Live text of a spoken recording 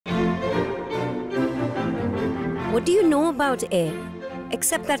What do you know about air,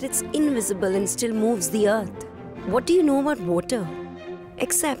 except that it's invisible and still moves the earth? What do you know about water,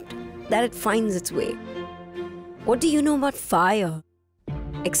 except that it finds its way? What do you know about fire,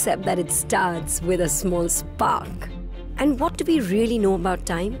 except that it starts with a small spark? And what do we really know about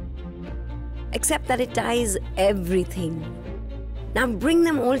time, except that it ties everything? Now bring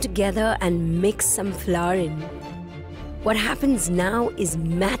them all together and mix some flour in. What happens now is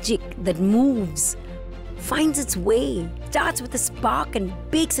magic that moves, finds its way, starts with a spark and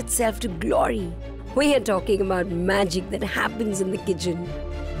bakes itself to glory. We are talking about magic that happens in the kitchen.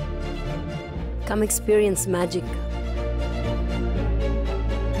 Come experience magic.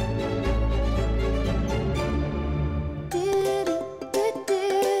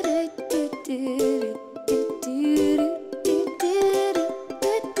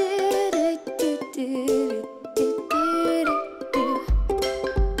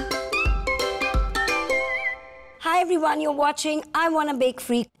 You're watching I Wanna Bake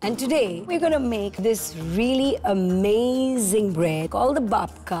Freak, and today we're gonna make this really amazing bread called the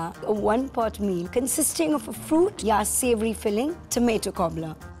babka, a one-pot meal consisting of a fruit ya savory filling, tomato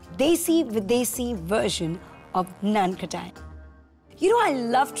cobbler, desi videsi version of non-katai. You know, I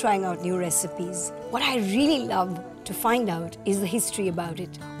love trying out new recipes. What I really love to find out is the history about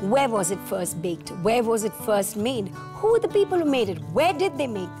it. Where was it first baked? Where was it first made? Who were the people who made it? Where did they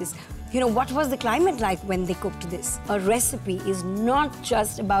make this? You know, what was the climate like when they cooked this? A recipe is not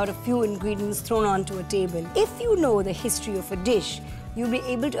just about a few ingredients thrown onto a table. If you know the history of a dish, you'll be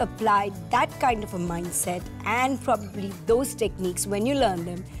able to apply that kind of a mindset and probably those techniques when you learn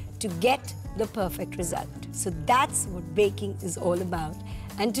them to get the perfect result. So that's what baking is all about.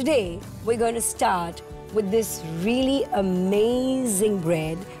 And today, we're going to start with this really amazing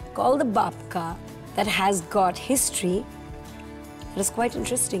bread called the babka that has got history. It is quite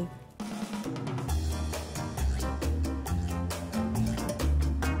interesting.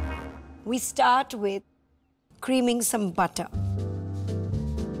 We start with creaming some butter,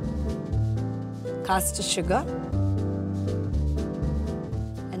 castor sugar,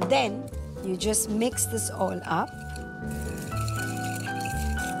 and then you just mix this all up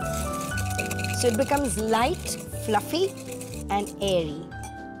so it becomes light, fluffy, and airy.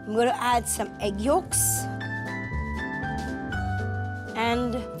 I'm going to add some egg yolks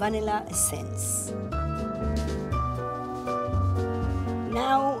and vanilla essence.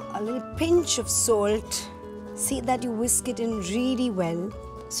 Now, a little pinch of salt. See that you whisk it in really well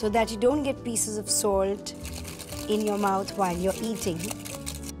so that you don't get pieces of salt in your mouth while you're eating.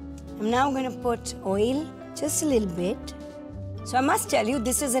 I'm now going to put oil, just a little bit. So I must tell you,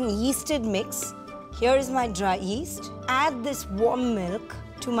 this is an yeasted mix. Here is my dry yeast. Add this warm milk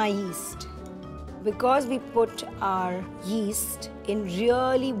to my yeast. Because we put our yeast in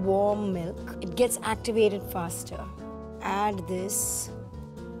really warm milk, it gets activated faster. Add this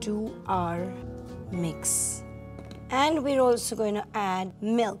to our mix. And we're also going to add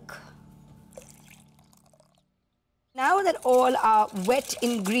milk. Now that all our wet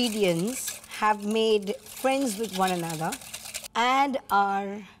ingredients have made friends with one another, add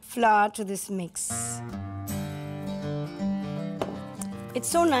our flour to this mix. It's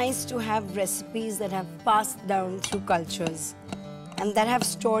so nice to have recipes that have passed down through cultures and that have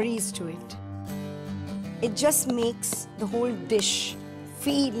stories to it. It just makes the whole dish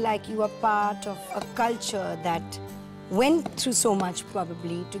feel like you are part of a culture that went through so much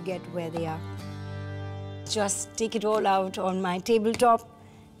probably to get where they are. Just take it all out on my tabletop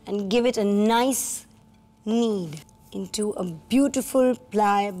and give it a nice knead into a beautiful,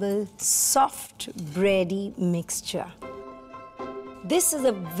 pliable, soft, bready mixture. This is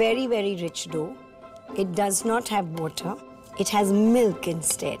a very, very rich dough. It does not have water. It has milk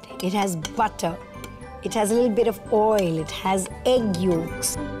instead. It has butter. It has a little bit of oil. It has egg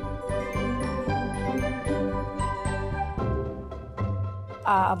yolks.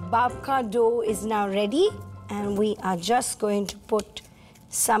 Our babka dough is now ready, and we are just going to put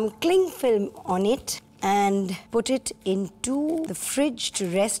some cling film on it and put it into the fridge to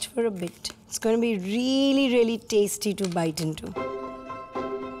rest for a bit. It's going to be really, really tasty to bite into.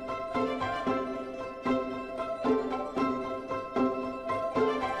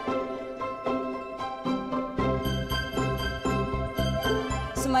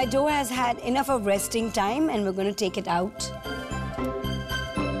 My dough has had enough of resting time, and we're going to take it out.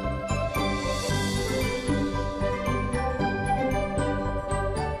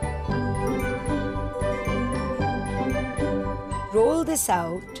 Roll this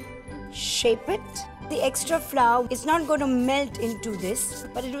out, shape it. The extra flour is not going to melt into this,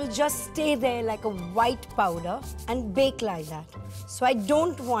 but it will just stay there like a white powder and bake like that. So I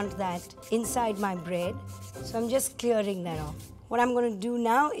don't want that inside my bread. So I'm just clearing that off. What I'm going to do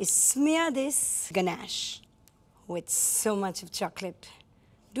now is smear this ganache with so much of chocolate.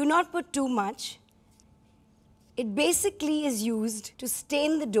 Do not put too much. It basically is used to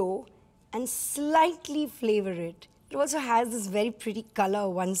stain the dough and slightly flavor it. It also has this very pretty color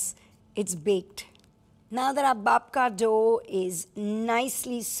once it's baked. Now that our babka dough is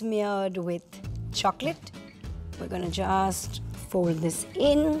nicely smeared with chocolate, we're going to just fold this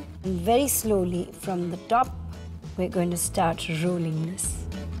in, and very slowly from the top, we're going to start rolling this.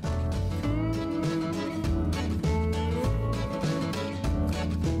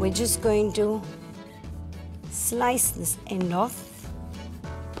 We're just going to slice this end off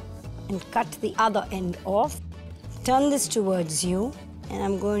and cut the other end off. Turn this towards you, and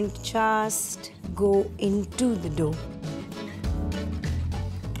I'm going to just go into the dough.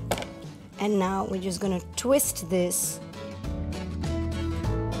 And now we're just going to twist this,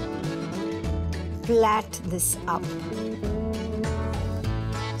 plait this up.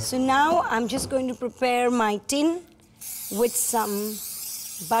 So now I'm just going to prepare my tin with some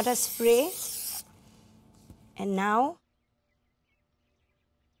butter spray. And now,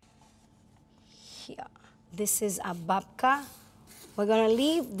 here, this is our babka. We're going to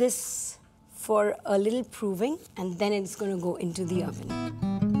leave this for a little proving, and then it's going to go into the oven.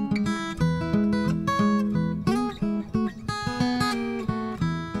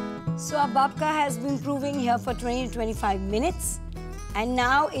 So our babka has been proving here for 20 to 25 minutes. And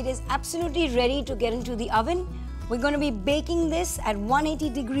now it is absolutely ready to get into the oven. We're going to be baking this at 180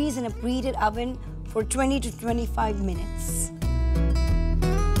 degrees in a preheated oven for 20 to 25 minutes.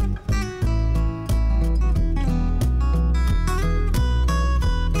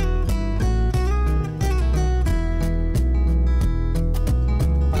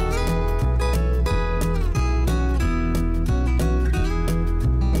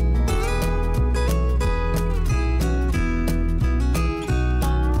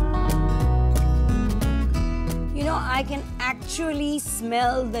 I can actually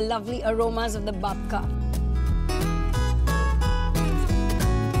smell the lovely aromas of the babka.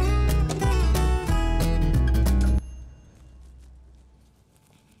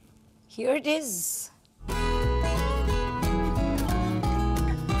 Here it is.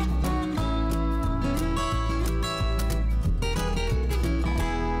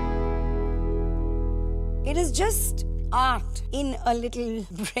 It is just art in a little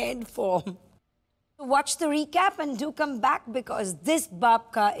bread form. Watch the recap and do come back, because this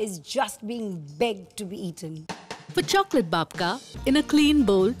babka is just being begged to be eaten. For chocolate babka, in a clean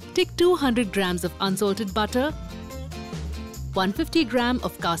bowl, take 200 grams of unsalted butter, 150 grams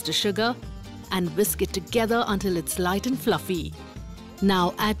of castor sugar, and whisk it together until it's light and fluffy.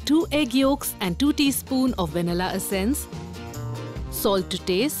 Now add 2 egg yolks and 2 teaspoons of vanilla essence, salt to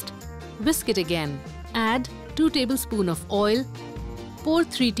taste, whisk it again. Add 2 tablespoons of oil, pour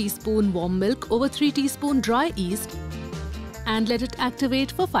 3 teaspoons warm milk over 3 teaspoons dry yeast, and let it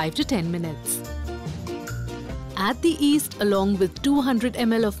activate for 5 to 10 minutes. Add the yeast along with 200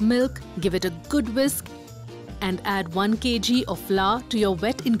 ml of milk, give it a good whisk, and add 1 kg of flour to your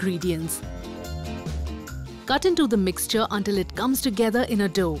wet ingredients. Cut into the mixture until it comes together in a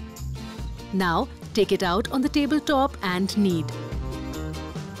dough. Now take it out on the tabletop and knead.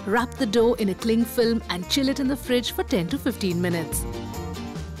 Wrap the dough in a cling film and chill it in the fridge for 10 to 15 minutes.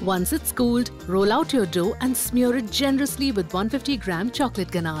 Once it's cooled, roll out your dough and smear it generously with 150 gram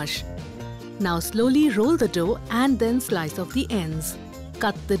chocolate ganache. Now slowly roll the dough and then slice off the ends.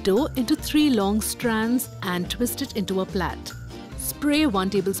 Cut the dough into 3 long strands and twist it into a plait. Spray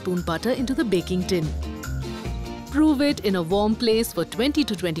 1 tablespoon butter into the baking tin. Prove it in a warm place for 20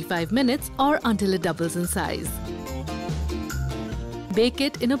 to 25 minutes or until it doubles in size. Bake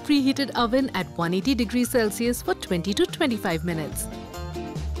it in a preheated oven at 180 degrees Celsius for 20 to 25 minutes.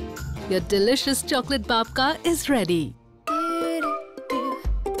 Your delicious chocolate babka is ready.